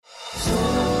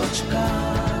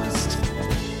Sochcast.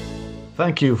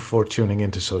 Thank you for tuning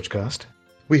into Sochcast.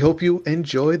 We hope you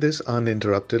enjoy this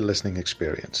uninterrupted listening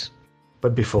experience.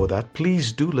 But before that,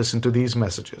 please do listen to these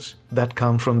messages that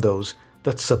come from those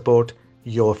that support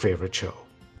your favorite show.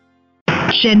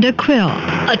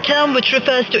 Genderqueer, a term which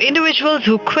refers to individuals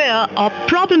who queer or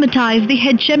problematize the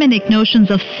hegemonic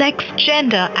notions of sex,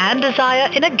 gender and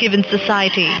desire in a given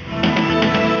society.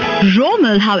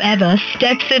 Rommel, however,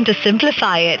 steps in to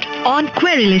simplify it on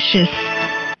Queerylicious.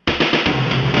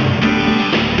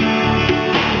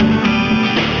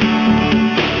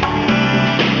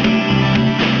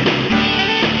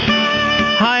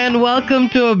 Hi and welcome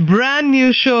to a brand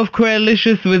new show of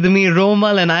Queerylicious with me,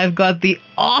 Romal, and I've got the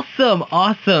awesome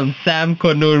Sam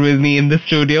Konnur with me in the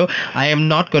studio. I am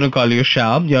not going to call you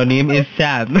Sham. Your name is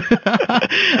Sam.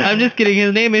 I'm just kidding.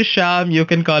 His name is Sham. You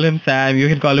can call him Sam. You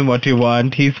can call him what you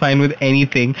want. He's fine with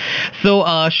anything. So,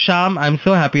 Sham, I'm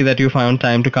so happy that you found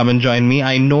time to come and join me.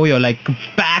 I know you're like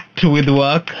packed with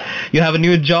work. You have a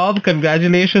new job.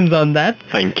 Congratulations on that.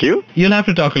 Thank you. You'll have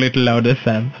to talk a little louder,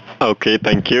 Sam. Okay,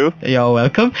 thank you. You're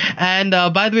welcome. And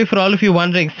by the way, for all of you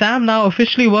wondering, Sam now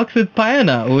officially works with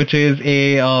Payana, which is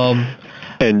a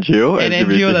NGO. An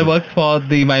NGO that works for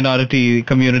the minority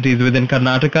communities within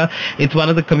Karnataka. It's one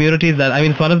of the communities that,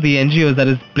 it's one of the NGOs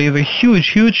that plays a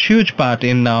huge part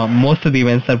in most of the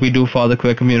events that we do for the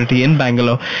queer community in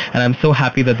Bangalore. And I'm so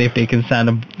happy that they've taken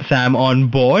Sam on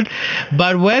board.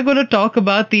 But we're going to talk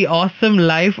about the awesome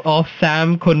life of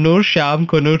Sam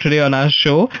Konnur today on our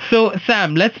show. So,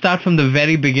 Sam, let's start from the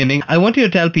very beginning. I want you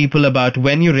to tell people about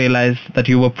when you realized that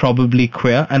you were probably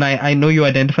queer. And I know you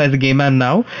identify as a gay man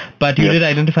now, but you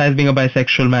did identify as being a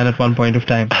bisexual man at one point of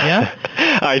time. Yeah?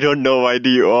 I don't know why do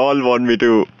you all want me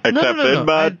to accept it,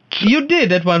 but... You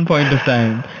did at one point of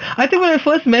time. I think when I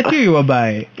first met you, you were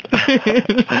bi.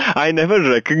 I never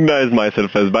recognized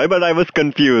myself as bi, but I was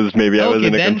confused. Maybe I was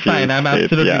in a confused then fine. I'm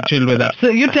absolutely state. chill with that. So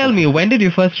you tell me, when did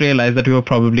you first realize that you were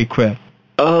probably queer?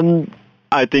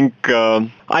 I think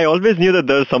I always knew that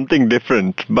there's something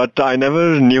different, but I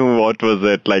never knew what was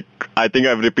it. Like, I think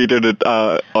I've repeated it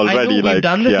already. I know we've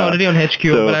done this already on HQ,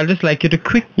 but I'll just like you to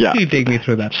quickly take me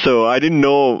through that. So I didn't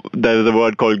know there is a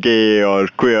word called gay or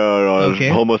queer or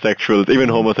homosexuals, even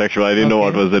homosexual. I didn't know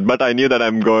what was it, but I knew that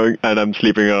I'm going and I'm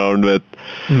sleeping around with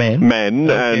men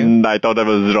and I thought I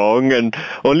was wrong. And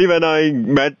only when I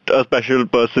met a special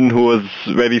person who was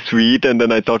very sweet, and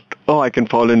then I thought, oh, I can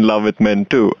fall in love with men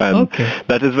too. And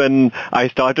that is when I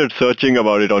started searching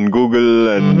about it on Google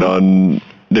and on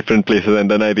different places,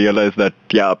 and then I realized that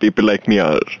people like me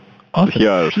are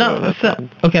here. Now,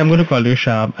 okay, I'm going to call you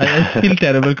Sham. I feel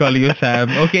terrible calling you Sam.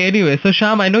 Okay, anyway, so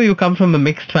Sham, I know you come from a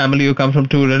mixed family, you come from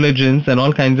two religions and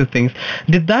all kinds of things.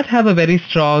 Did that have a very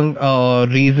strong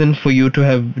reason for you to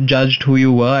have judged who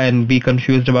you were and be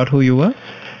confused about who you were?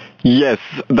 Yes,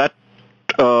 that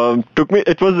took me,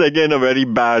 it was again a very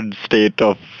bad state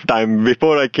of time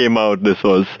before I came out. This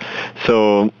was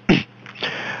so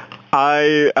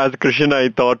as a Christian, I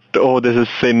thought, oh, this is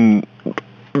sin,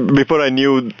 before I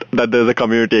knew that there's a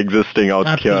community existing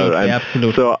out here.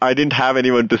 And so I didn't have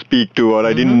anyone to speak to, or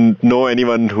I didn't know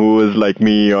anyone who was like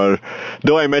me, or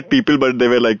though I met people, but they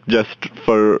were like just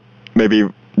for maybe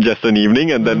just an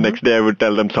evening, and then next day I would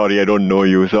tell them, sorry, I don't know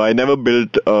you. So I never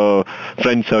built a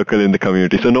friend circle in the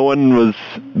community. So no one was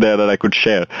there that I could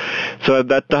share. So at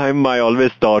that time, I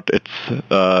always thought it's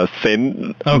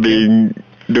sin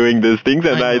doing these things,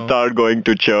 and I started going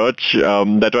to church.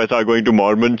 That's why I started going to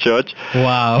Mormon church.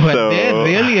 Wow, so, they're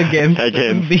really against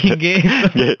being gay.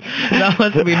 That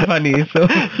must have been funny. So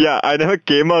I never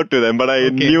came out to them, but I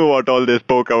knew what all they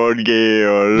spoke about gay,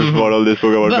 or what all they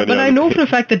spoke about. But I know for a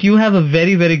fact that you have a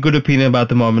very, very good opinion about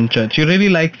the Mormon church. You really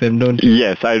like them, don't you?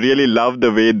 Yes, I really love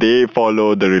the way they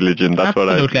follow the religion. That's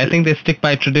Absolutely. what I think they stick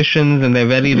by traditions, and they're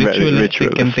very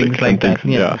ritualistic and things like that.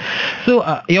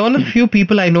 So you're one of the few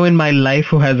people I know in my life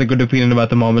who has a good opinion about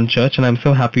the Mormon church, and I'm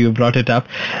so happy you brought it up.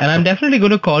 And I'm definitely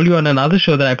going to call you on another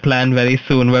show that I plan very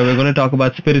soon, where we're going to talk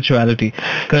about spirituality,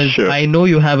 because I know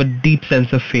you have a deep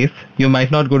sense of faith. You might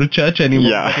not go to church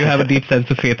anymore, but you have a deep sense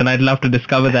of faith, and I'd love to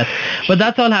discover that. But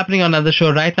that's all happening on another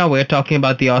show. Right now we're talking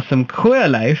about the awesome queer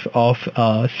life of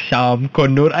Sham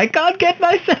Konnur. I can't get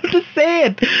myself to say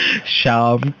it.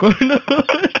 Sham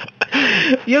Konnur.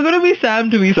 You're going to be Sam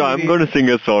to me. So I'm going to sing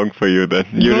a song for you then.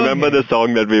 You remember the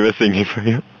song that we were singing for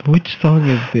you? Which song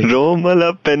is this?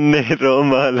 Romala Penne,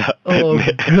 Romala Penne. Oh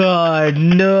God,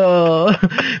 no!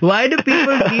 Why do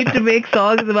people need to make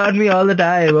songs about me all the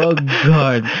time? Oh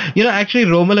God! Actually,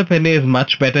 Romala Penne is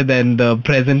much better than the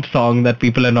present song that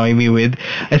people annoy me with.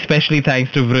 Especially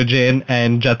thanks to Vrujen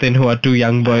and Jatin, who are two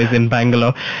young boys in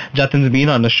Bangalore. Jatin's been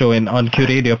on a show on Q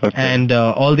Radio, and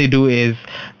all they do is,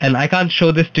 and I can't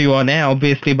show this to you on air,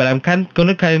 obviously, but I'm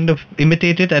gonna kind of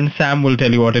imitate it, and Sam will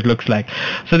tell you what it looks like.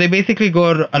 So they basically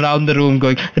go around the room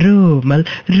going Rumal,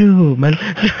 Rumal,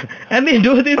 and they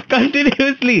do this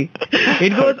continuously.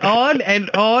 It goes on and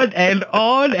on and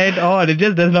on and on. It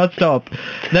just does not stop.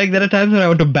 Like, there are times when I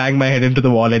want to bang my head into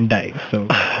the wall and die. So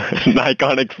I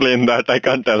can't explain that. I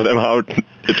can't tell them how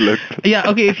it looks. Yeah,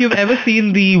 okay, if you've ever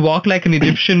seen the walk like an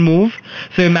Egyptian move,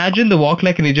 so imagine the walk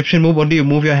like an Egyptian move, only you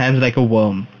move your hands like a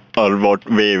worm. Or what,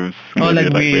 waves? Or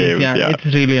like waves, yeah. It's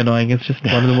really annoying. It's just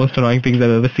one of the most annoying things I've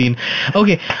ever seen.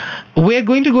 Okay, we're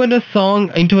going to go into a song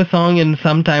in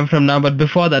some time from now, but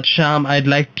before that, Sham, I'd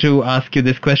like to ask you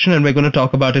this question, and we're going to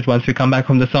talk about it once we come back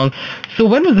from the song. So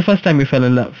when was the first time you fell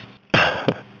in love?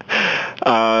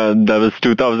 That was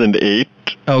 2008.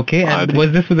 Okay, and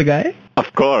was this with a guy?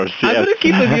 Of course, yes. I'm going to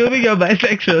keep assuming you're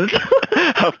bisexual.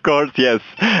 Of course, yes.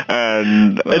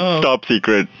 And it's top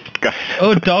secret.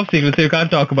 Oh, top secret, so you can't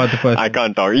talk about the person. I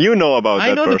can't talk. You know about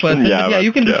that person. I know the person, yeah,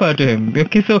 you can refer to him.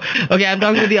 Okay, I'm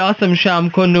talking to the awesome Sham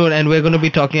Konnur, and we're going to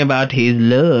be talking about his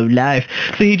love life.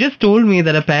 So he just told me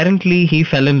that apparently he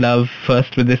fell in love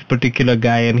first with this particular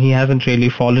guy, and he hasn't really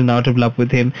fallen out of love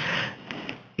with him.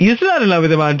 You're still not in love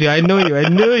with him, aren't you? I know you.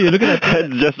 Look at that.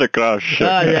 It's just a crush.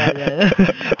 Yeah.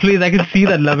 Please, I can see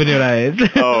that love in your eyes.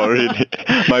 Oh, really?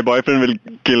 My boyfriend will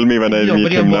kill me when I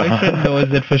meet him now. But your boyfriend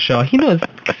knows it for sure. He knows.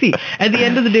 See, at the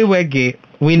end of the day, we're gay.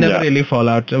 We never really fall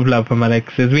out of love from our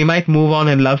exes. We might move on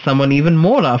and love someone even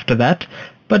more after that.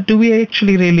 But do we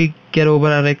actually really get over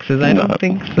our exes? I don't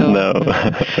think so. No.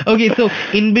 Okay, so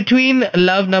in between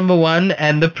love number one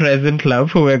and the present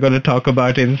love, who we're going to talk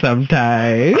about in some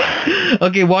time.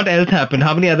 Okay, what else happened?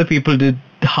 How many other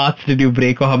hearts did you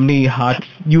break, or how many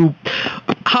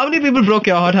people broke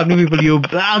your heart? How many people you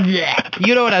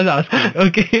know what I was asking?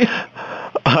 Okay.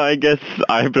 I guess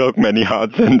I broke many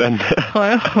hearts and then...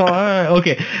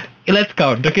 Okay, let's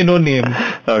count. Okay, no names.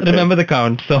 Okay. Remember the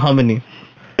count. So how many?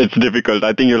 It's difficult.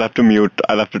 I think you'll have to mute.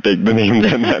 I'll have to take the names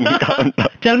and then count.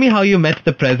 Tell me how you met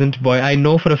the present boy. I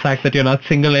know for a fact that you're not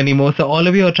single anymore. So all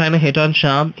of you are trying to hit on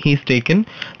Sham. He's taken.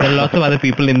 There are lots of other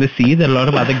people in the sea. There are a lot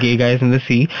of other gay guys in the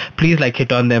sea. Please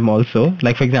hit on them also.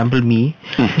 Like, for example, me.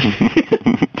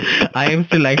 I am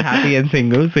still happy and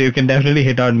single, so you can definitely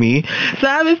hit on me.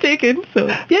 Sam is taken. So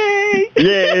yay!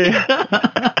 Yay!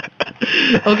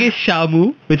 Okay,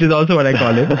 Shamu, which is also what I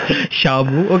call him.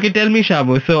 Shamu. Okay, tell me,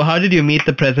 Shamu. So how did you meet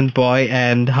the present boy,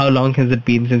 and how long has it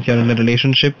been since you're in a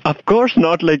relationship? Of course,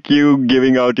 not like you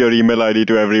giving out your email ID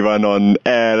to everyone on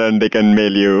air and they can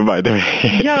mail you, by the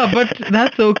way. Yeah, but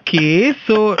that's okay.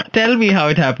 So tell me how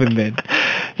it happened then.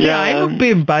 Yeah, I'm a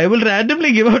pimp. I will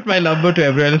randomly give out my number to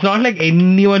everyone. It's not like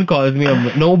anyone calls me.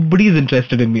 Nobody's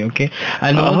interested in me, okay?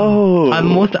 I'm the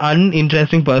most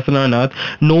uninteresting person on earth.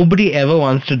 Nobody ever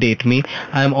wants to date me.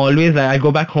 I'm always, I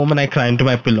go back home and I cry into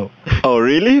my pillow. Oh,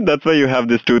 really? That's why you have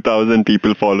this 2,000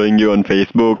 people following you on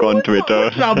Facebook, on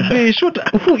Twitter. Rubbish.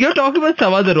 You're talking about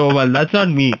some other Roman. That's not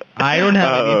me. I don't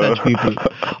have any such people.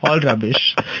 All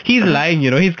rubbish. He's lying,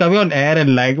 He's coming on air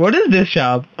and lying. What is this,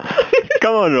 Sharp?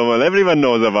 Come on, Roman. Everyone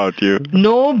knows about you.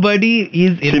 Nobody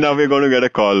is... See, now we're going to get a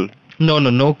call.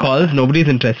 No calls. Nobody's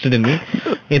interested in me.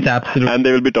 It's absolutely... And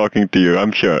they will be talking to you,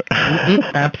 I'm sure.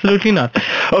 Absolutely not.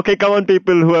 Okay, come on,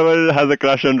 people. Whoever has a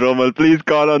crush on Romal, please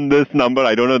call on this number.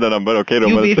 I don't know the number, okay,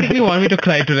 Romal? You basically want me to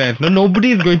cry to rent. No,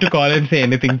 nobody is going to call and say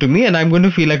anything to me, and I'm going to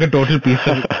feel like a total piece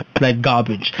of,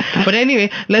 garbage. But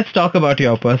anyway, let's talk about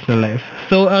your personal life.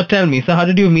 So, tell me, how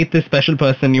did you meet this special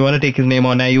person? You want to take his name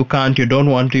on air? You can't, you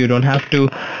don't want to, you don't have to.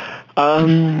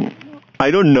 I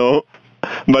don't know.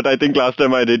 But I think last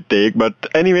time I did take. But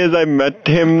anyways, I met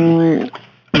him.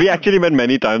 We actually met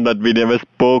many times that we never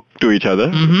spoke to each other.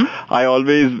 Mm-hmm. I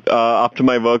always, after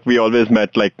my work, we always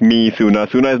met, me, Suna.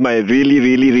 Suna is my really,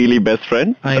 really, really best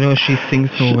friend. I know, she sings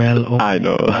so well. Oh, I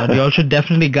know. God. You all should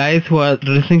definitely, guys who are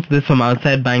listening to this from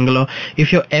outside Bangalore,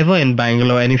 if you're ever in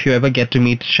Bangalore and if you ever get to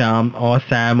meet Sham or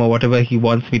Sam or whatever he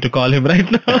wants me to call him right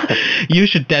now, you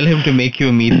should tell him to make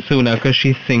you meet Suna because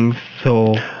she sings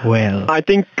so well. I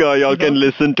think y'all can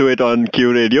listen to it on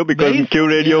Q Radio because Q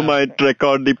Radio might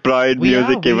record the Pride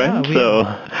music event.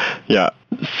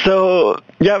 So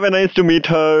when I used to meet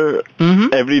her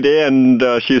every day, and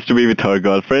she used to be with her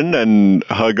girlfriend, and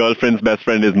her girlfriend's best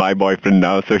friend is my boyfriend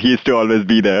now, so he used to always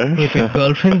be there. If your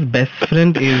girlfriend's best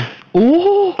friend is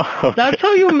Oh, that's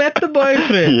how you met the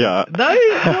boyfriend. Yeah. That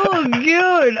is so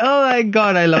cute. Oh my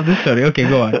god, I love this story. Okay,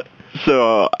 go on.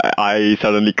 So I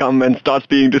suddenly come and start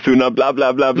speaking to Suna, blah,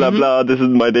 blah, blah, blah, blah. This is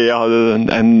my day,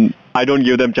 and I don't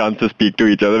give them chance to speak to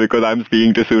each other because I'm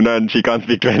speaking to Suna and she can't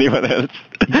speak to anyone else.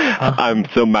 I'm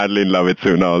so madly in love with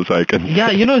Suna also, I can.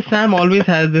 Yeah, Sam always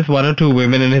has this one or two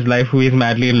women in his life who he's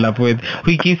madly in love with,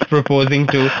 who he keeps proposing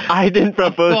to. I didn't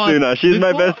propose Suna. She's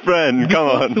my best friend. Come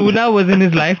on. Suna was in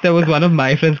his life. There was one of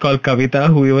my friends called Kavita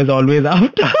who he was always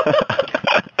out.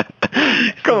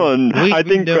 Come on. I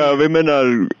think women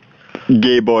are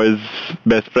gay boys'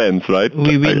 best friends, right?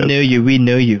 We know you. We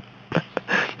know you.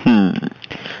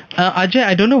 Ajay,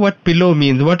 I don't know what pillow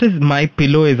means. What is my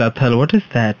pillow is Athal? What is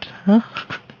that? Huh?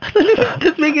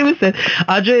 Just making me sense.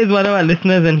 Ajay is one of our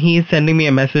listeners and he is sending me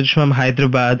a message from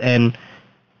Hyderabad and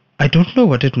I don't know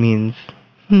what it means.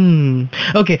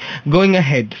 Okay, going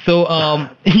ahead. So,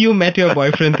 you met your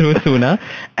boyfriend through Suna,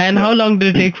 and how long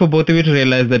did it take for both of you to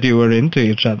realize that you were into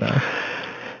each other?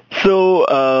 So,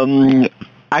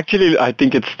 actually, I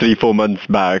think it's 3-4 months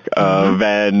back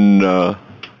when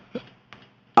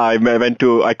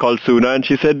I called Suna and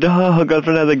she said, her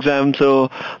girlfriend has exams, so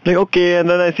I'm like, okay, and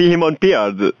then I see him on PR,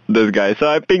 this guy, so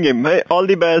I ping him, hey, all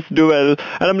the best, do well,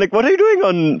 and I'm like, what are you doing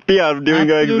on PR during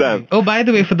your exam? Oh, by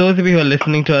the way, for those of you who are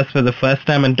listening to us for the first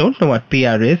time and don't know what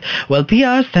PR is, well,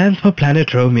 PR stands for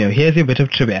Planet Romeo. Here's your bit of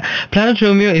trivia. Planet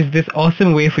Romeo is this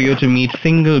awesome way for you to meet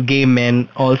single gay men,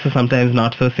 also sometimes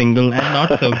not so single and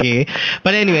not so gay,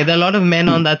 but anyway, there are a lot of men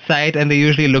on that site and they're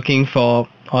usually looking for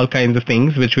all kinds of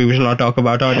things, which we will not talk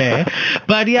about on air.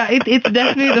 But yeah, it's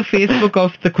definitely the Facebook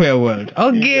of the queer world.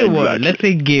 Or gay world. Let's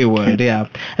say gay world, yeah.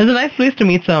 It's a nice place to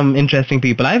meet some interesting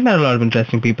people. I've met a lot of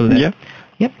interesting people there. Yeah.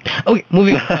 Yep. Okay,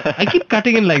 moving on. I keep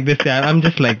cutting in like this, yeah. I'm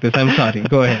just like this. I'm sorry.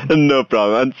 Go ahead. No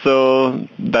problem. And so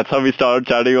that's how we started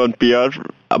chatting on PR.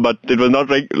 But it was not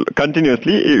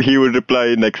continuously. He would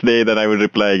reply next day, then I would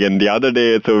reply again the other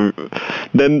day. So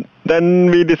then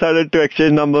we decided to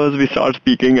exchange numbers. We started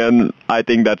speaking, and I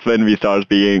think that's when we started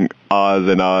speaking hours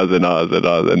and hours and hours and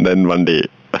hours. And then one day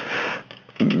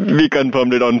we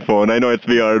confirmed it on phone. I know it's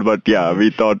weird, but yeah,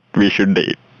 we thought we should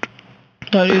date.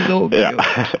 That is so cute.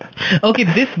 Yeah. Okay,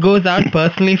 this goes out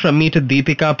personally from me to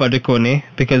Deepika Padukone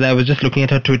because I was just looking at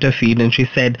her Twitter feed and she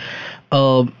said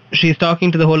she's talking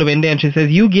to the whole of India and she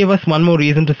says, you gave us one more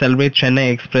reason to celebrate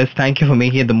Chennai Express. Thank you for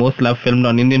making it the most loved film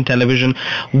on Indian television.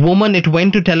 Woman, it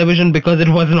went to television because it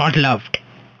was not loved.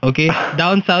 Okay,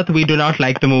 down south we do not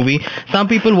like the movie. Some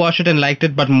people watched it and liked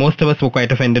it, but most of us were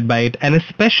quite offended by it, and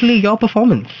especially your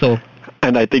performance. So.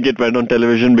 And I think it went on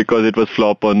television because it was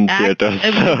flop on theaters.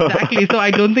 Exactly. So I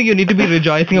don't think you need to be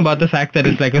rejoicing about the fact that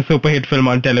it's like a super hit film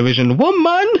on television.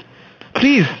 Woman,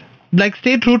 please, like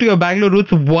stay true to your Bangalore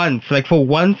roots once. Like for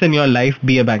once in your life,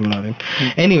 be a Bangalorean.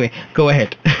 Anyway, go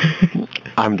ahead.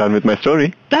 I'm done with my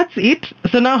story. That's it.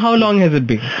 So now how long has it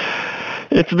been?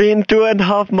 It's been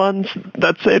 2.5 months.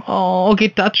 That's it. Oh, okay.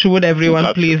 Touch wood,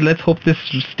 everyone. Please, let's hope this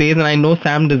stays. And I know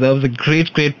Sam deserves a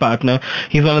great, great partner.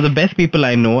 He's one of the best people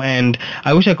I know. And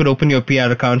I wish I could open your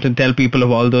PR account and tell people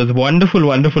of all those wonderful,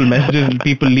 wonderful messages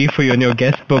people leave for you in your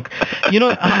guest book.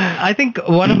 I think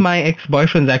one of my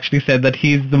ex-boyfriends actually said that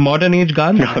he's the modern age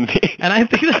Gandhi. And I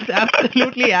think that's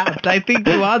absolutely apt. I think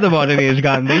you are the modern age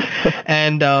Gandhi.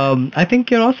 And I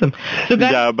think you're awesome. So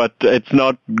guys, yeah, but it's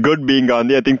not good being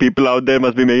Gandhi. I think people out there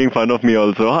must be making fun of me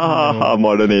also.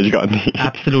 Modern age Gandhi.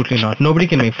 Absolutely not. Nobody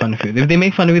can make fun of you. If they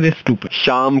make fun of you, they're stupid.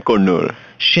 Konnur.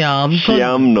 Shyam.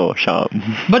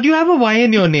 But you have a Y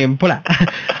in your name.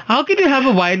 How can you have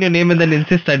a Y in your name and then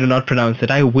insist I do not pronounce it?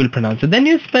 I will pronounce it. Then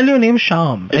you spell your name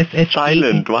Shyam. It's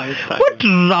silent. Why is silent? What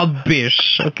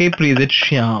rubbish. Okay, please. It's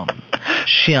Shyam.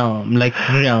 Shyam, like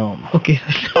Ram. Okay.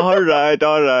 Alright.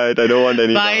 I don't want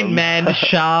any. Fine, man.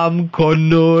 Shyam,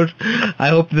 Konnur. I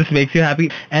hope this makes you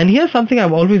happy. And here's something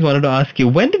I've always wanted to ask you.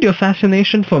 When did your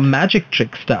fascination for magic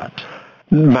tricks start?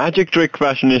 Magic trick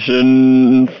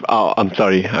fascination. Oh, I'm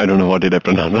sorry. I don't know what did I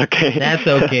pronounce. Okay. That's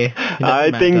okay.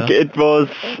 I think it was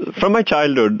from my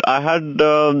childhood. I had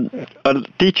a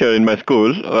teacher in my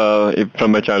school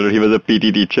from my childhood. He was a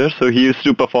PT teacher, so he used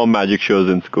to perform magic shows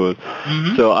in school.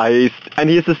 Mm-hmm. So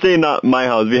he used to stay in my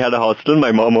house. We had a hostel.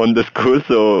 My mom owned the school,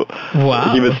 so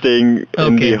he was staying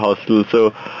in the hostel.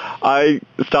 So I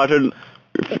started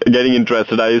getting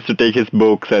interested. I used to take his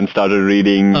books and started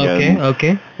reading.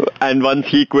 Okay. And once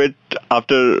he quit,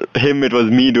 after him, it was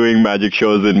me doing magic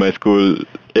shows in my school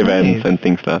events and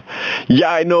things like that.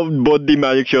 Yeah, I know both the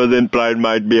magic shows in Pride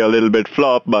might be a little bit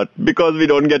flop, but because we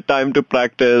don't get time to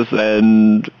practice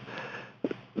and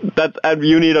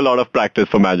you need a lot of practice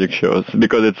for magic shows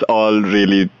because it's all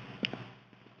really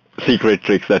secret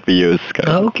tricks that we use.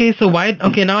 Okay, so why?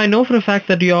 Okay, now I know for a fact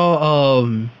that your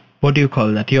what do you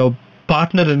call that? Your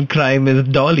partner in crime is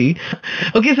Dolly.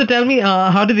 Okay, so tell me,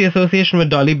 how did the association with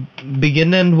Dolly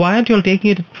begin, and why aren't you all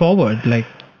taking it forward? Like,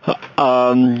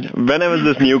 when I was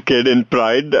this new kid in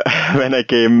Pride, when I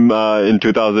came in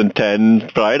 2010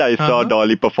 Pride, I saw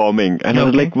Dolly performing, and I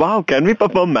was like, wow, can we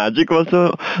perform magic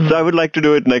also? So I would like to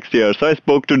do it next year. So I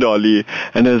spoke to Dolly,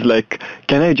 and I was like,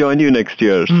 can I join you next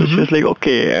year? So she was like,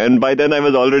 okay. And by then I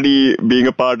was already being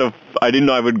a part of, I didn't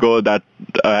know I would go that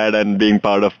ahead and being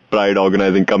part of Pride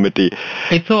organizing committee.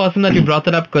 It's so awesome that you brought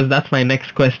that up, because that's my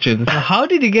next question. So how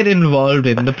did you get involved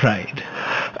in the Pride?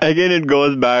 Again, it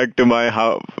goes back to my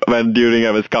when during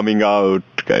I was coming out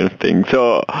kind of thing.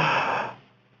 So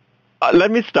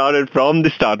let me start it from the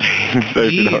starting. So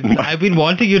Please, I've been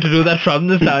wanting you to do that from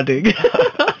the starting.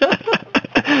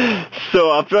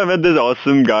 So after I met this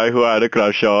awesome guy who I had a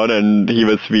crush on, and he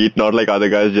was sweet, not like other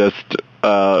guys, just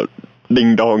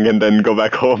ding dong and then go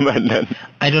back home and then...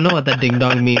 I don't know what that ding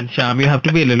dong means, Shyam. You have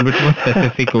to be a little bit more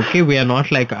specific, okay? We are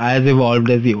not like as evolved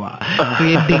as you are. So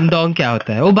ये ding dong क्या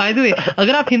होता है? Oh, by the way,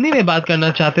 अगर आप हिंदी में बात करना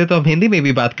चाहते हैं तो आप हिंदी में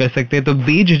भी बात कर सकते हैं, तो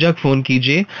बेझिझक फोन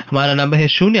कीजिए. हमारा नंबर है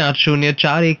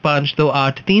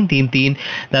 0804152833.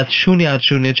 That's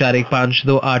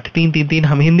 0804152833.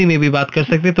 हम हिंदी में भी बात कर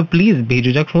सकते हैं, तो प्लीज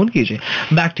बेझिझक फोन कीजिए.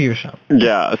 Back to you, Shyam.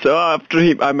 Yeah, so after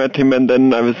I met him, and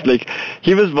then I was like,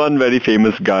 he was one very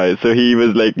famous guy, so he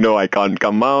was like, no, I can't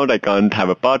come out, I can't have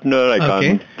a partner, I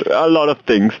can't, a lot of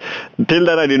things. Till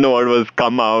then I didn't know what was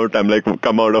come out. I'm like,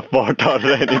 come out of what or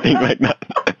anything like that.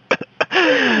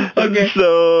 Okay.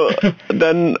 So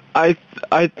then I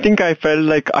think I felt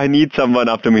like I need someone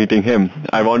after meeting him.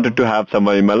 I wanted to have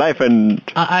someone in my life, and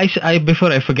I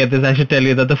before I forget this, I should tell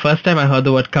you that the first time I heard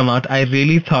the word come out, I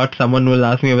really thought someone will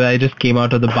ask me whether I just came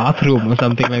out of the bathroom or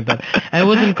something like that. I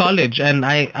was in college, and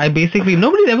I basically,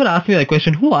 nobody's ever asked me that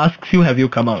question. Who asks you, have you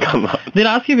come out? They'll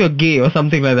ask you if you're gay or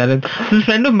something like that. And so this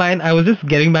friend of mine, I was just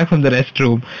getting back from the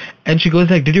restroom, and she goes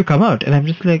like, did you come out? And I'm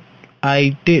just like,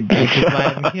 I did, which is why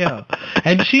I'm here.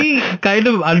 And she kind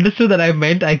of understood that I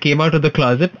meant I came out of the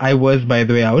closet. I was, by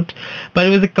the way, out. But it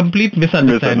was a complete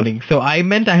misunderstanding. So I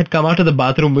meant I had come out of the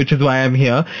bathroom, which is why I'm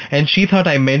here. And she thought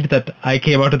I meant that I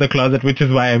came out of the closet, which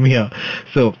is why I'm here.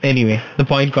 So anyway, the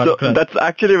point got across. That's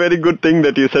actually a very good thing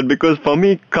that you said, because for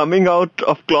me, coming out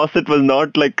of closet was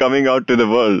not like coming out to the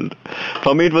world.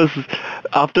 For me, it was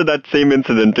after that same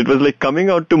incident, it was like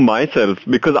coming out to myself,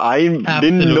 because I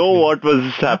didn't know what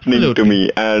was happening to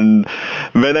me. And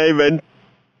when I went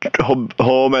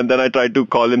home and then I tried to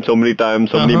call him so many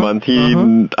times, so many months,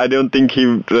 I don't think he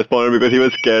responded because he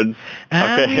was scared.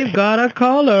 And we've got a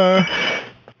caller.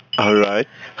 All right.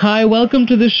 Hi, welcome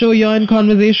to the show. You're in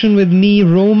conversation with me,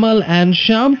 Romal, and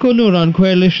Shyam Konnur on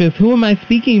Queerlicious. Who am I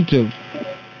speaking to?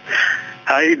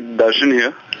 Hi, Darshan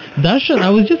here. Darshan, I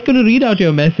was just going to read out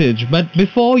your message, but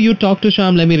before you talk to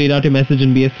Shyam, let me read out your message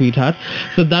and be a sweetheart.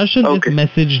 So Darshan just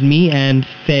messaged me and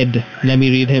said, let me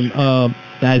read him,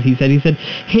 as he said,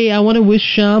 hey, I want to wish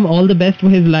Shyam all the best for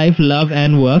his life, love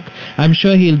and work. I'm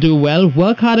sure he'll do well.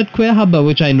 Work hard at Queer Hubba,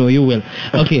 which I know you will.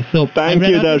 Okay, so Thank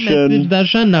you, Darshan. Message,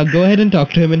 Darshan. Now go ahead and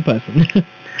talk to him in person.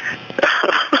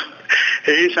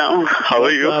 Hey, Shyam, how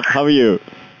are you? What's up? How are you?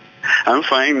 I'm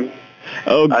fine.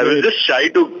 Oh, great. I was just shy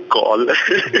to call.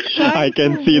 I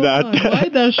can see that. Why,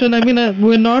 Darshan? I mean,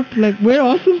 we're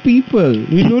awesome people.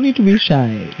 You don't need to be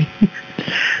shy.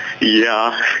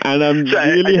 Yeah. And I'm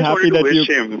really happy that you...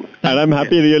 him. And I'm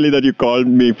happy really that you called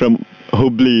me from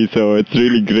Hubli, so it's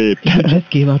really great. He just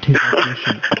gave out his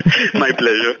location. My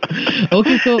pleasure.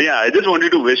 Okay, so... Yeah, I just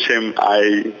wanted to wish him.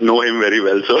 I know him very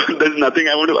well, so there's nothing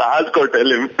I want to ask or tell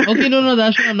him. Okay, no,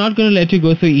 Darshan, I'm not going to let you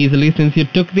go so easily since you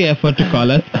took the effort to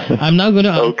call us. I'm now going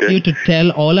to ask you to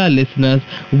tell all our listeners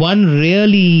one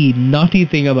really naughty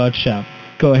thing about Shyam.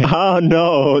 Go ahead. Oh,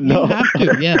 no. You have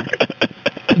to, yeah.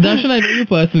 Darshan, I know you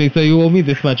personally, so you owe me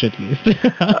this much at least.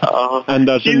 And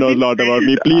Darshan knows a lot about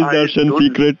me. Please, Darshan,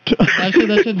 secret.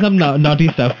 Darshan, some naughty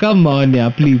stuff. Come on, yeah,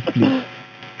 please.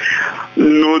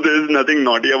 No, there's nothing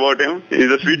naughty about him.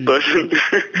 He's a sweet person.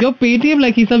 Your Paytm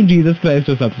like he's some Jesus Christ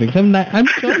or something. I'm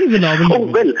sure he's a normal Oh,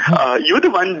 well, you're the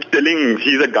one telling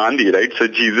he's a Gandhi, right? So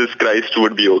Jesus Christ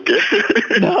would be okay.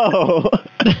 No.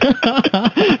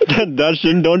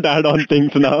 Darshan, don't add on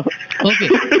things now. Okay,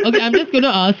 I'm just going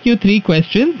to ask you 3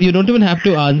 questions. You don't even have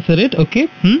to answer it, okay?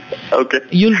 Okay.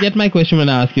 You'll get my question when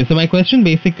I ask you. So my question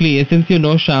basically is, since you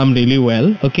know Shyam really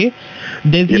well, okay,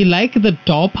 does he like the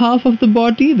top half of the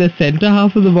body, the center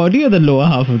half of the body, or the lower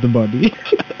half of the body?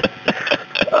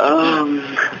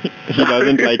 He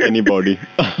doesn't like anybody.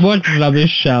 What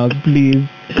rubbish, Shyam, please.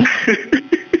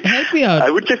 Help me out. I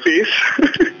would say face.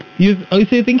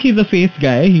 So you think he's a face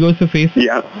guy? He goes for faces?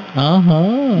 Yeah.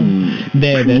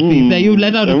 There. See, so you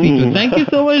let out a secret. Thank you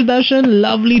so much, Darshan.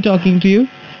 Lovely talking to you.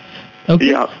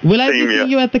 Okay. Yeah, Will I be seeing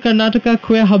you at the Karnataka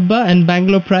Queer Habba and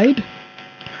Bangalore Pride?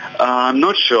 I'm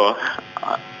not sure.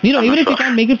 Even if you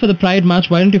can't make it for the Pride March,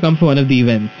 why don't you come for one of the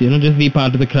events? Just be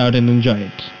part of the crowd and enjoy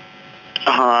it.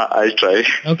 I'll try.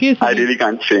 Okay. So I really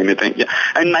can't say anything. Yeah.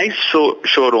 And nice show,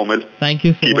 Romil. Thank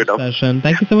you so Keep much, it up. Darshan.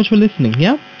 Thank you so much for listening.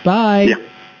 Yeah. Bye. Yeah.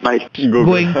 Bye. Google.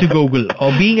 Going to Google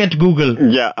or being at Google.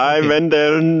 Yeah, I went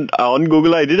there and on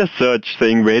Google I did a search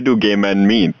saying where do gay men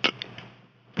meet.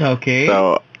 Okay.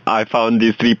 So I found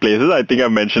these 3 places. I think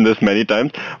I've mentioned this many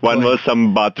times. One was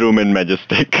some bathroom in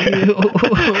Majestic, and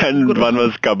one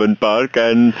was Cubbon Park,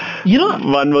 and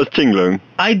one was Chinglung.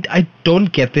 I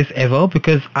don't get this ever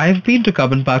because I've been to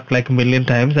Cubbon Park like a million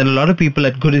times, and a lot of people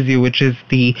at Good As You, which is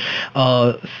the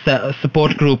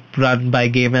support group run by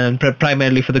gay men and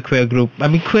primarily for the queer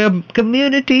queer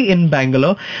community in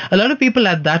Bangalore, a lot of people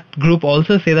at that group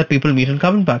also say that people meet in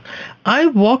Cubbon Park. I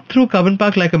walked through Cubbon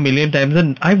Park like a million times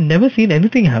and I've never seen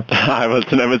anything happen. I've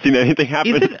also never seen anything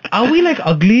happen. Are we like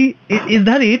ugly? Is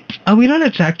that it? Are we not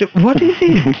attractive? What is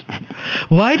it?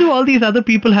 Why do all these other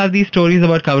people have these stories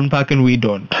about Cubbon Park and we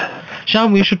don't?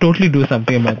 Sham, we should totally do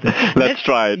something about this. Let's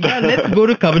try it. Yeah, let's go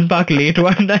to Cubbon Park late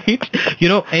one night.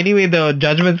 Anyway, the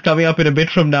judgment's coming up in a bit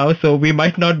from now, so we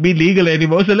might not be legal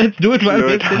anymore, so let's do it while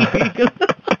we're still legal.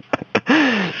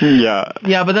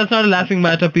 Yeah, but that's not a laughing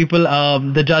matter, people.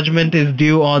 The judgment is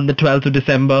due on the 12th of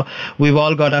December. We've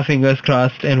all got our fingers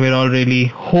crossed and we're all really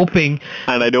hoping.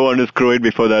 And I don't want to screw it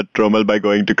before that, Romal, by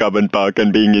going to Cubbon Park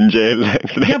and being in jail.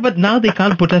 Yeah, but now they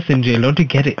can't put us in jail, don't you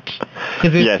get it?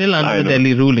 Because we're still under the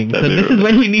Delhi ruling. So this is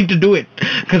when we need to do it.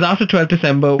 Because after 12th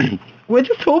December... We're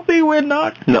just hoping we're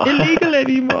not illegal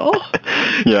anymore.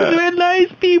 Yeah. We're nice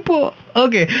people.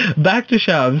 Okay, back to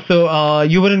Sham. So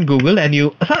you were in Google and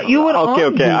you were on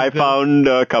Google. I found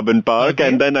Cubbon Park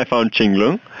and then I found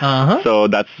Chinglung. So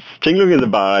Chinglung is a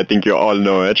bar. I think you all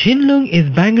know it. Chinglung is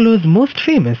Bangalore's most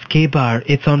famous gay bar.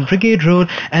 It's on Brigade Road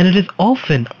and it is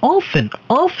often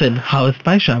housed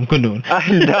by Sham Konnur.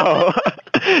 I know.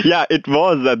 Yeah, it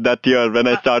was that year when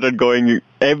I started going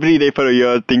every day for a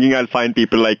year thinking I'll find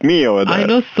people like me over there. I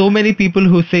know so many people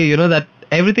who say, that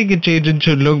everything can change in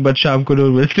Chinglung, but Sham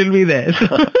Konnur will still be there.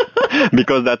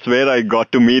 Because that's where I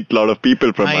got to meet a lot of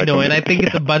people from my community. And I think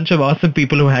it's a bunch of awesome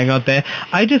people who hang out there.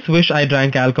 I just wish I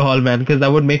drank alcohol, man, because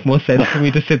that would make more sense for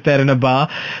me to sit there in a bar.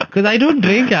 Because I don't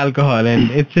drink alcohol, and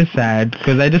it's just sad.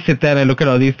 Because I just sit there and I look at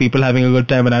all these people having a good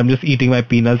time, and I'm just eating my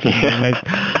peanuts and being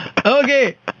like,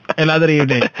 okay, another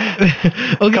evening.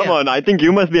 Okay. Come on, I think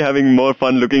you must be having more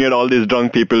fun looking at all these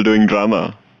drunk people doing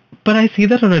drama. But I see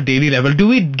that on a daily level. Do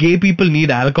we gay people need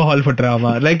alcohol for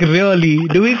drama? Like really?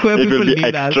 Do we queer people need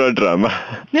extra alcohol?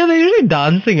 Drama. Yeah, they're usually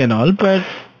dancing and all, but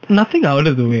nothing out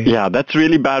of the way. Yeah, that's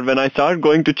really bad. When I started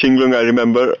going to Chinglung, I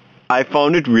remember I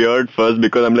found it weird first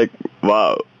because I'm like,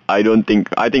 wow, I think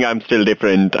I'm still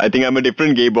different. I think I'm a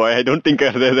different gay boy. I don't think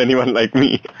there's anyone like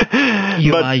me.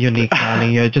 You are unique,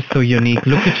 darling. You're just so unique.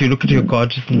 Look at you. Look at your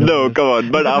gorgeous nose. No, come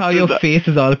on. But look at how your face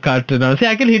is all cut now. See,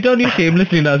 I can hit on you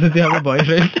shamelessly now since you have a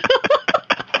boyfriend.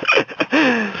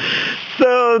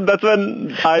 So that's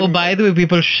when Oh, by the way,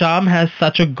 people, Sham has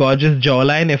such a gorgeous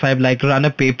jawline. If I run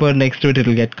a paper next to it,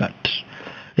 it'll get cut.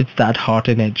 It's that hot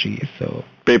and edgy, so...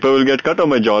 Paper will get cut or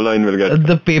my jawline will get cut?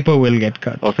 The paper will get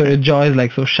cut. Okay. So your jaw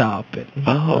is so sharp.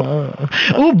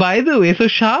 Oh, by the way, so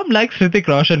Sham likes Hrithik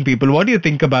Roshan, people. What do you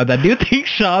think about that? Do you think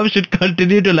Sham should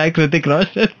continue to like Hrithik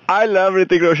Roshan? I love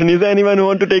Hrithik Roshan. Is there anyone who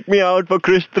want to take me out for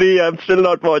Krish 3? I've still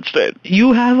not watched it.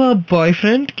 You have a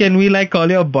boyfriend? Can we call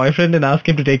your boyfriend and ask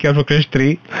him to take you out for Krish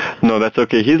 3? No, that's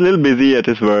okay. He's a little busy at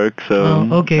his work, so...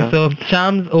 Oh, okay. Yeah. So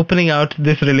Sham's opening out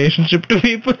this relationship to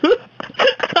people.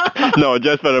 No,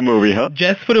 just for a movie, huh?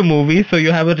 Just for a movie, so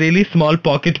you have a really small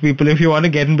pocket, people. If you want to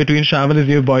get in between Sham and his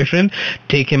new boyfriend,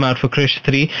 take him out for Krish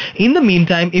 3. In the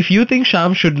meantime, if you think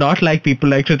Sham should not like people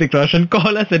like Hrithik Roshan,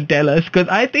 call us and tell us, because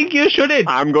I think you shouldn't.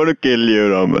 I'm going to kill you,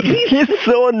 Roman. He's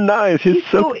so nice. He's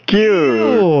so cute.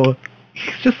 Ew.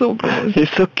 He's just so gross.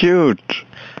 He's so cute.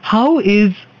 How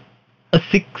is a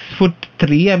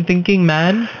 6'3", I'm thinking,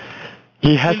 man?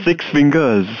 He has 6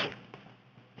 fingers.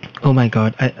 Oh my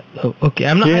god. Okay,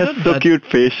 I'm not... He has so cute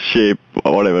face shape,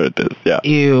 or whatever it is, yeah.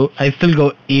 Ew. I still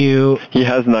go, ew. He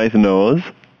has nice nose.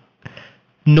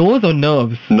 Nose or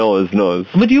nerves? Nose.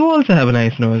 But you also have a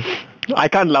nice nose. I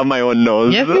can't love my own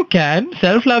nose. Yes, you can.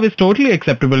 Self-love is totally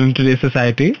acceptable in today's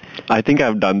society. I think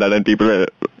I've done that and people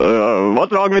are,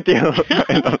 what's wrong with you?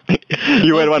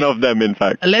 You were one of them, in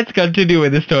fact. Let's continue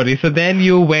with the story. So then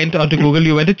you went onto Google,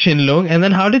 you went to Chinglung, and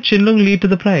then how did Chinglung lead to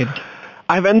the Pride?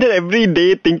 I went there every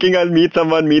day thinking I'll meet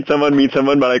someone,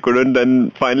 but I couldn't.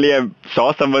 Then finally I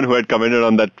saw someone who had commented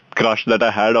on that crush that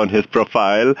I had on his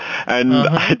profile, and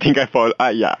I think I followed.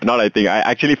 I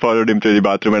actually followed him to the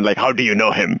bathroom and like, how do you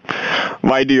know him?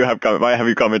 Why have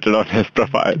you commented on his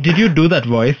profile? Did you do that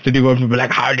voice? Did you go to be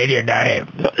like, how did you know him?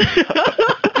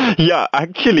 Yeah,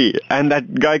 actually, and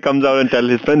that guy comes out and tells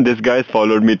his friend, this guy's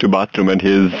followed me to bathroom and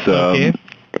he's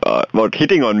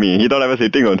hitting on me. He thought I was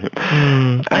hitting on him.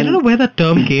 I don't know where that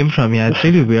term came from. Yeah, it's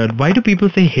really weird. Why do people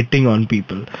say hitting on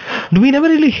people? Do we never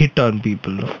really hit on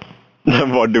people?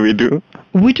 What do we do?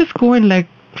 We just go and like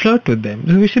flirt with them.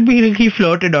 We should be like, he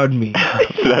flirted on me.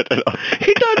 Flirted on.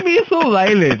 Hit on me is so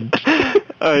violent.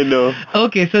 I know.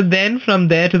 Okay, so then from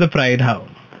there to the Pride, how?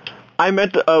 I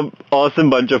met an awesome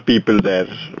bunch of people there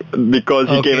because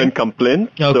he came and complained.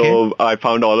 Okay. So I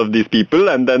found all of these people,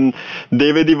 and then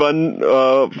they were the one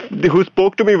who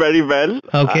spoke to me very well.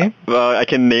 Okay. I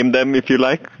can name them if you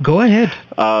like. Go ahead.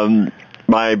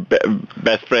 My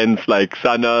best friends like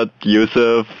Sanat,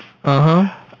 Yusuf,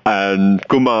 and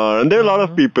Kumar, and there are a lot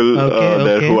of people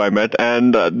there who I met,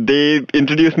 and they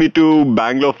introduced me to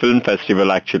Bangalore Film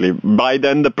Festival actually. By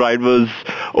then the Pride was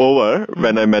over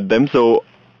when I met them, so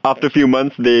after a few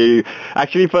months, they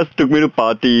actually first took me to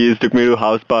parties, took me to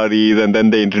house parties, and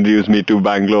then they introduced me to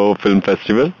Bangalore Film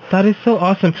Festival. That is so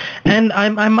awesome. And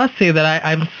I must say that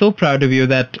I'm so proud of you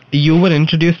that you were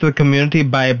introduced to the community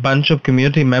by a bunch of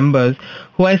community members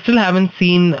who I still haven't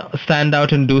seen stand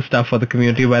out and do stuff for the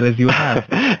community, whereas you have.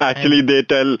 Actually, they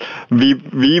tell,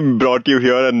 we brought you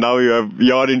here and now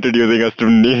you're introducing us to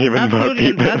even more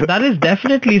people. That is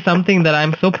definitely something that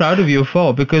I'm so proud of you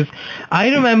for, because I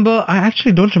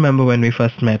actually don't remember when we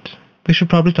first met. We should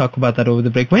probably talk about that over the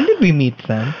break. When did we meet,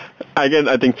 Sam? Again,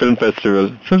 I think Film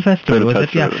Festival. Film Festival, was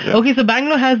it? Yeah. Okay, so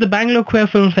Bangalore has the Bangalore Queer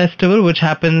Film Festival, which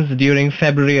happens during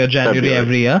February or January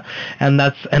every year. And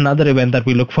that's another event that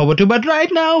we look forward to. But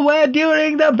right now, we're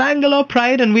during the Bangalore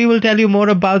Pride, and we will tell you more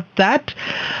about that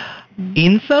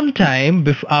in some time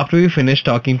after we finish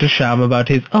talking to Shyam about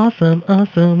his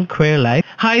awesome queer life.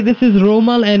 Hi, this is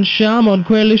Romal and Shyam on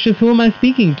Queerlicious. Who am I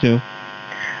speaking to?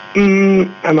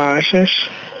 I'm Ashish.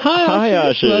 Hi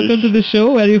Ashish. Welcome to the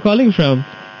show. Where are you calling from?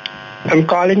 I'm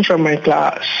calling from my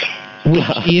class. Which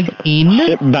is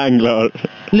in? Bangalore.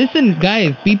 Listen,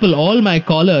 guys, people, all my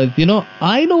callers,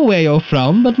 I know where you're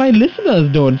from, but my listeners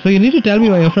don't. So you need to tell me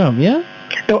where you're from, yeah?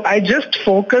 No, I just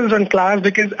focused on class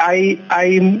because I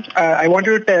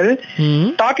wanted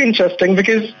to talk interesting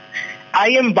because I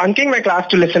am bunking my class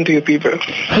to listen to you people.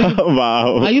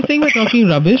 Wow. Are you saying we're talking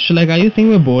rubbish? Like, are you saying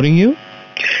we're boring you?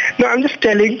 No, I'm just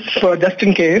telling just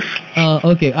in case.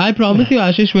 Okay. I promise you,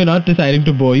 Ashish, we're not deciding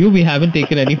to bore you. We haven't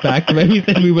taken any fact where we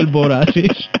said we will bore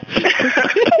Ashish.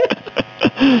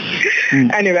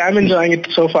 Anyway, I'm enjoying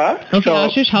it so far. Okay, so,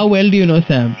 Ashish, how well do you know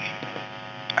Sam?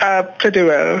 Pretty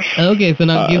well. Okay, so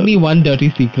now give me one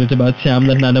dirty secret about Sam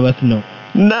that none of us know.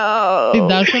 No. See,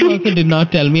 Darshan also did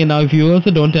not tell me, and now if you also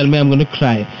don't tell me, I'm going to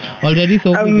cry. Already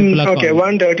so many people are calling.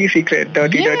 One dirty secret.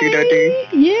 Dirty.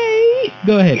 Yay!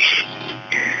 Go ahead.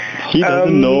 He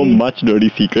doesn't know much dirty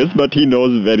secrets, but he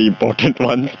knows very important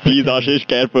ones. Please, Ashish,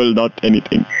 careful, not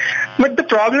anything. But the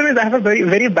problem is I have a very,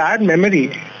 very bad memory.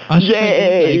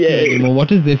 Ashish,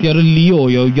 what is this? You're a Leo.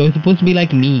 You're supposed to be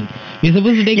like me. You're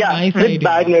supposed to take my side. With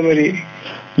bad memory.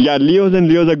 Yeah, Leos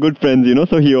are good friends,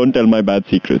 so he won't tell my bad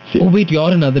secrets. Yeah. Oh, wait,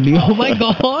 you're another Leo. Oh, my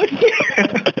God.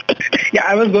 Yeah,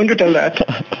 I was going to tell that.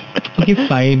 Okay,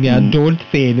 fine, yeah. Don't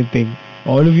say anything.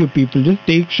 All of you people, just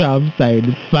take Shyam's side.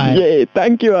 It's fine. Yay,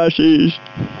 thank you, Ashish.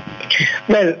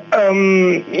 Well,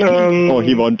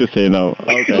 he wants to say now.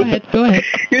 Okay. Go ahead.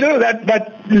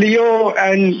 That Leo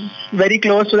and very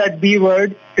close to that B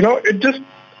word, it just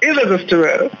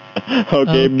irresistible.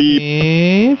 Okay,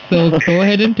 B. So go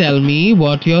ahead and tell me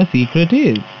what your secret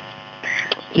is.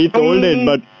 He told it,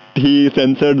 but he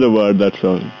censored the word, that's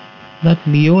all. That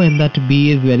Leo and that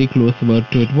B is very close word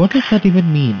to it. What does that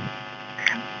even mean?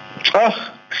 Oh,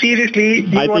 seriously?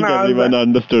 I think everyone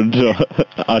understood,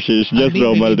 Ashish. Just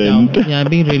Romal didn't. Yeah, I'm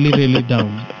being really, really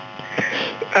down.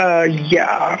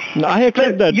 Yeah. No, I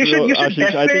accept that. You should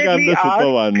Ashish, I think I'm the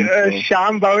super one.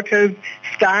 Shyam about his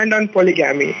stand on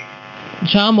polygamy.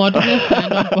 Shyam, what is your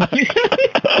stand on polygamy?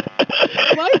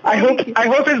 I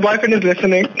hope his boyfriend is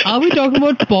listening. Are we talking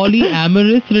about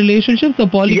polyamorous relationships or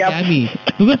polygamy?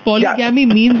 Yep. Because polygamy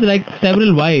means like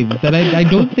several wives, and I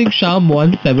don't think Shyam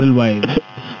wants several wives.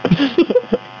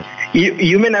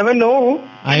 You may never know.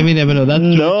 I may never know. That's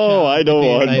true. No, I don't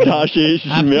want. Ashish,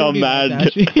 you're mad.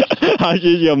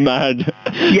 Ashish, you're mad.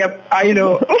 Yep, I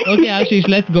know. Okay, Ashish,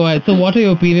 let's go ahead. So what are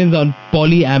your opinions on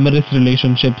polyamorous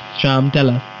relationships? Shyam, tell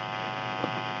us.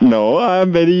 No,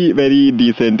 I'm very, very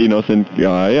decent, innocent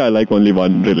guy. I like only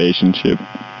one relationship.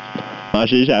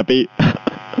 Ashish, happy?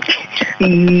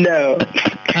 No.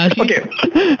 Ashish, Okay.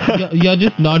 you're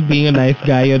just not being a nice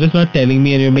guy. You're just not telling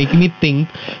me, and you're making me think.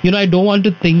 I don't want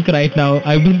to think right now.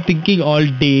 I've been thinking all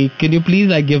day. Can you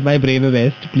please give my brain a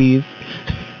rest, please?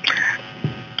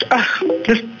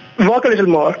 Just walk a little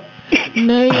more.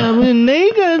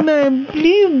 नहीं करना है.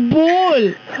 Please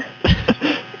bowl.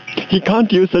 He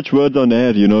can't use such words on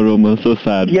air, Roma. So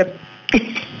sad. Yep.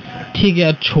 ठीक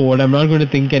है, छोड़. I'm not going to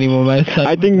think anymore.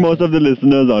 I think most of the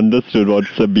listeners understood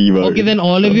what's a B word. Okay, then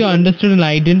all of you understood and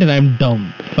I didn't, and I'm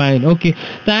dumb. Fine. Okay.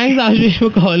 Thanks, Ashish, for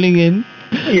calling in.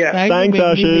 Yeah. Thanks,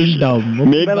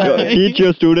 Ashish. Teach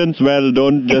your students well.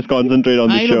 Don't just concentrate on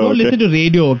the show. Don't listen to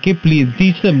radio, okay? Please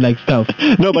teach them stuff.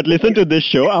 No, but listen to this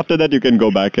show. After that, you can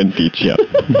go back and teach. Yeah.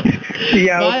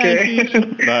 Yeah. Bye, Okay.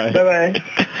 Bye. Bye.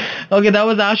 Okay, that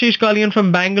was Ashish calling in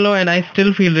from Bangalore, and I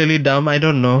still feel really dumb. I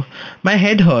don't know. My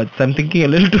head hurts. I'm thinking a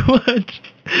little too much.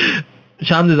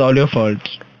 Sham, this is all your fault.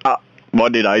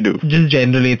 What did I do? Just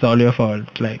generally, it's all your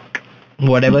fault.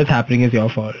 Whatever is happening is your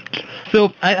fault.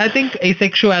 So I think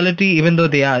asexuality, even though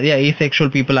they are, asexual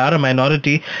people are a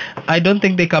minority, I don't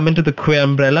think they come into the queer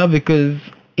umbrella because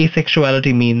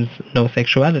asexuality means no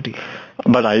sexuality.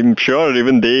 But I'm sure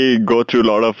even they go through a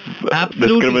lot of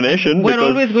discrimination. We're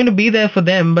always going to be there for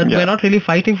them, but we're not really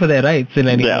fighting for their rights in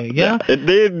any way. Yeah.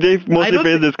 They mostly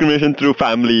face discrimination through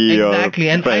family. Exactly,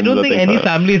 or and friends. I don't think any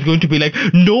family is going to be like,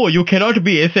 no, you cannot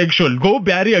be asexual. Go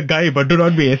marry a guy, but do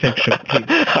not be asexual.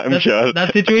 I'm sure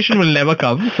that situation will never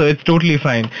come, so it's totally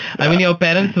fine. I mean, your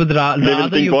parents would rather they will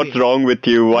think, what's wrong with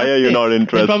you? Why are you not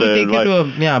interested? They'll probably take you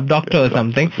to a doctor or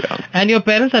something. And your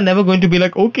parents are never going to be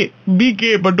like, okay, be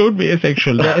gay, but don't be asexual.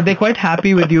 They're quite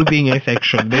happy with you being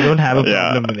asexual. They don't have a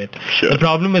problem with it. Sure. The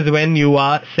problem is when you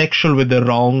are sexual with the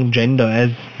wrong gender,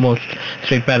 as most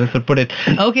straight parents would put it.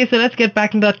 Okay, so let's get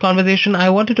back into that conversation. I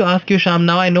wanted to ask you, Sham,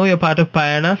 now I know you're part of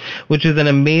Payana, which is an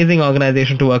amazing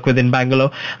organization to work with in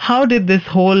Bangalore. How did this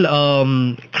whole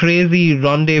crazy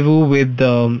rendezvous with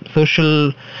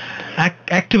social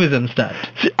activism start?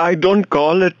 See, I don't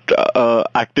call it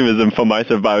activism for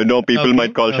myself. I know people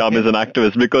might call Sham as an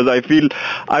activist because I feel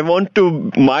I want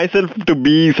myself to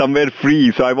be somewhere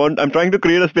free. So I'm trying to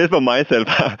create a space for myself.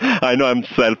 I know I'm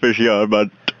selfish here, but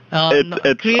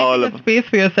it's creating all a space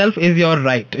for yourself is your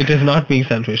right. It is not being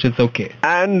selfish. It's okay.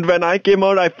 And when I came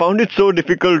out, I found it so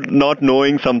difficult not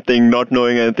knowing something, not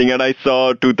knowing anything. And I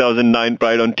saw 2009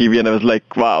 Pride on TV and I was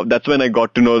like, wow, that's when I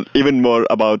got to know even more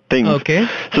about things. Okay.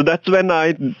 So that's when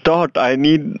I thought I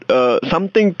need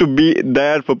something to be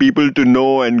there for people to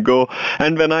know and go.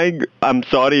 And when I'm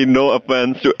sorry, no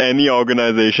offense to any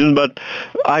organization, but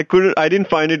I didn't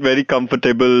find it very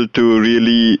comfortable to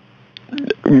really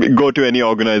go to any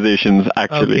organizations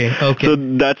actually. Okay. So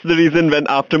that's the reason when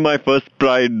after my first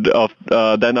Pride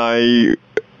then I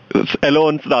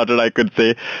alone started, I could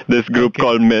say, this group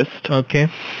called Mist. Okay.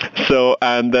 So,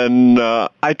 and then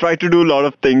I tried to do a lot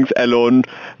of things alone.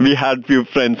 We had few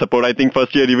friends support. I think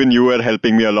first year even you were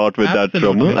helping me a lot with that.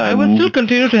 I will still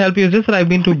continue to help you, just that I've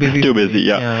been too busy.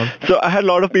 Yeah. So I had a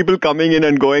lot of people coming in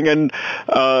and going, and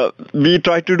we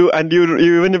tried to do, and you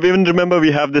even remember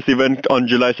we have this event on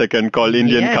July 2nd called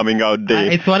Indian Coming Out Day.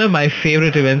 It's one of my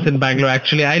favorite events in Bangalore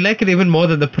actually. I like it even more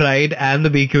than the Pride and the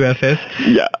BQFS.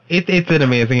 Yeah. It's an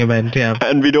amazing event, yeah.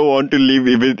 And we don't want to leave,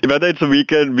 whether it's a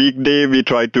weekday, we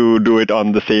try to do it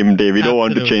on the same day. We don't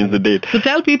want to change the date. So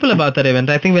tell people about that event.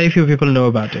 I think very few people know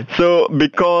about it. So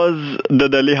because the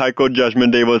Delhi High Court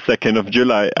judgment day was 2nd of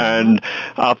July, and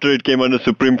after it came under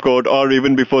Supreme Court, or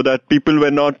even before that, people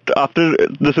were not, after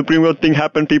the Supreme Court thing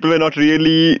happened, people were not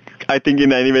really, I think,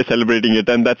 in any way celebrating it.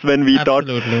 And that's when we thought,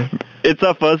 it's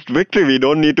our first victory. We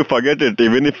don't need to forget it,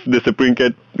 even if the Supreme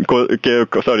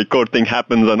Court thing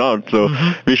happens or not. So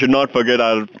we should not forget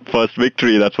our first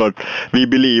victory. That's what we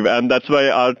believe. And that's why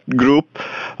our group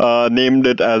named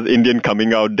it as Indian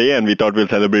Coming Out Day, and we thought we'll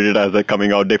celebrate it as a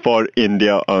coming out day for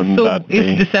India on that day. So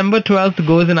if December 12th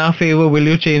goes in our favor, will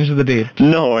you change the date?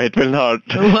 No, it will not.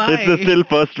 Why? It's the still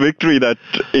first victory that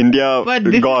India But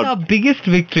this got. is our biggest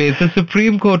victory. It's a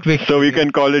Supreme Court victory. So we can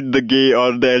call it the Gay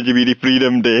or the LGBT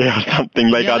Freedom Day or something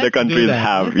like other countries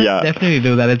have. Let's definitely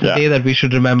do that. It's a day that we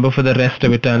should remember for the rest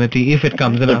of eternity if it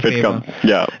comes in our favor.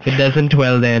 If it doesn't,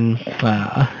 well then,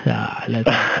 let's...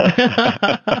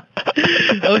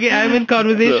 Okay, I'm in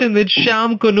conversation with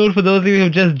Shyam Konnur. For those of you who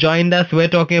have just joined us, we're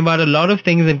talking about a lot of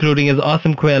things, including his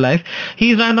awesome queer life.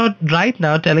 He's right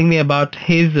now telling me about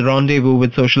his rendezvous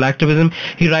with social activism.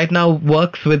 He right now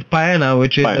works with Payana,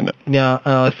 which is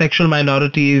sexual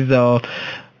minorities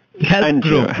health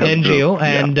group, NGO.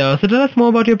 And so tell us more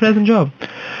about your present job.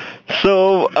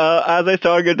 So as I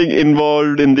started getting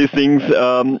involved in these things,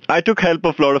 I took help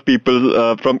of a lot of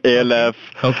people from ALF.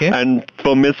 Okay. And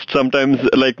for MIST, sometimes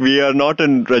like we are not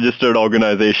a registered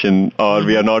organization or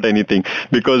we are not anything,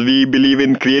 because we believe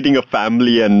in creating a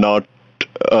family and not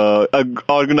a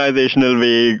organizational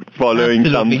way following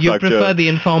Absolutely. some structure. You prefer the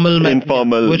informal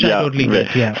method, which I totally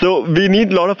get. Yeah. So we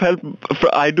need a lot of help.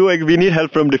 We need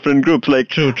help from different groups. Like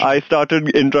True. I started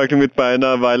interacting with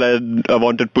Payana while I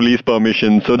wanted police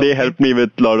permission, so they helped me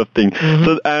with a lot of things.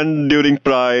 So and during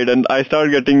Pride, and I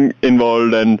started getting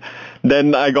involved, and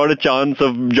then I got a chance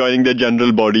of joining the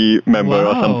general body member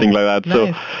or something like that.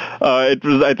 Nice. So it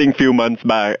was, I think, few months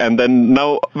back. And then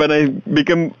now when I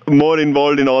became more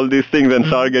involved in all these things and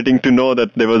started getting to know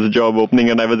that there was a job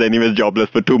opening, and I was anyways jobless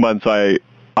for 2 months, so I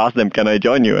asked them, can I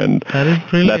join you? And that is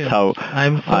brilliant. That's how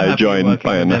I joined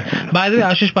Payana. By the way,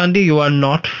 Ashish Pandey, you are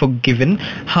not forgiven.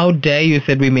 How dare you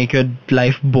said we make your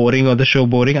life boring or the show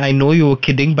boring. I know you were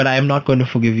kidding, but I am not going to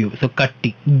forgive you. So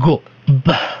Katti, go.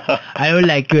 I don't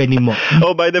like you anymore.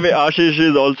 Oh, by the way, Ashish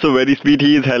is also very sweet.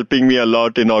 He is helping me a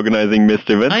lot in organizing MIST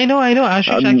events. I know.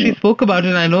 Ashish actually spoke about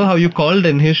it. I know how you called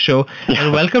in his show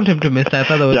and welcomed him to MIST. I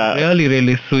thought that was really,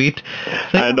 really sweet.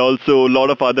 So, and also a lot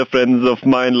of other friends of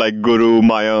mine like Guru,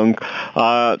 Mayank,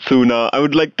 Suna. I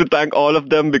would like to thank all of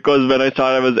them, because when I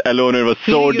started I was alone. It was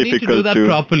so difficult you need to do that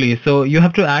properly. So you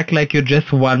have to act like you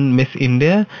just won Miss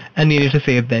India, and you need to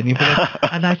say it then. You be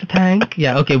like, I'd like to thank.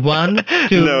 Yeah, okay, 1,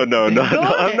 2. No,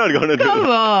 I'm not going to do that. Come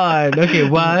on. Okay,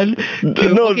 1,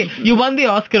 2. No. Okay, you won the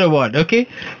Oscar award. Okay,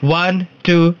 1,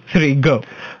 2, 3, go.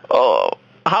 Oh,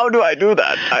 how do I do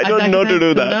that? I don't know to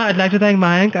do that. I'd like to thank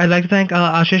Mayank. I'd like to thank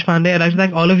Ashish Pandey. I'd like to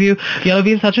thank all of you. You have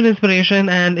been such an inspiration,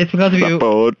 and it's because of you.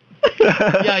 Support.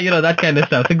 Yeah, you know, that kind of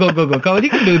stuff. So go. Come on, you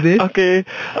can do this. Okay.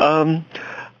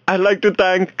 I'd like to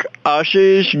thank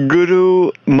Ashish,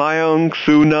 Guru, Mayank,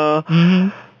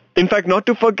 Suna. In fact, not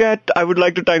to forget, I would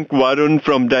like to thank Varun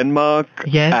from Denmark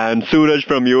and Suraj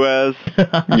from US.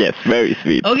 Yes, very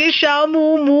sweet. Okay,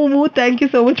 Shamu, thank you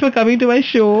so much for coming to my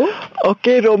show.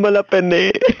 Okay, Romala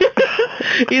Penne.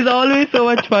 It's always so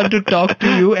much fun to talk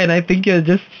to you, and I think you're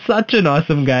just such an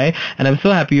awesome guy, and I'm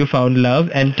so happy you found love,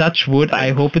 and touch wood, thanks.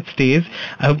 I hope it stays.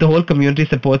 I hope the whole community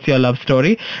supports your love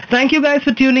story. Thank you guys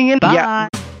for tuning in. Bye. Yeah.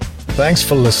 Thanks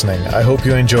for listening. I hope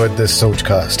you enjoyed this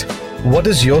Sochcast. What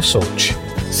is your Soch?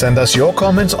 Send us your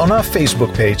comments on our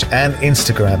Facebook page and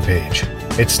Instagram page.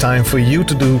 It's time for you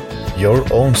to do your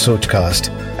own Sochcast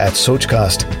at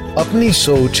Sochcast. Apni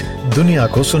Soch Duniya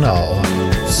ko sunao.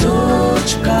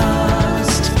 Sochcast.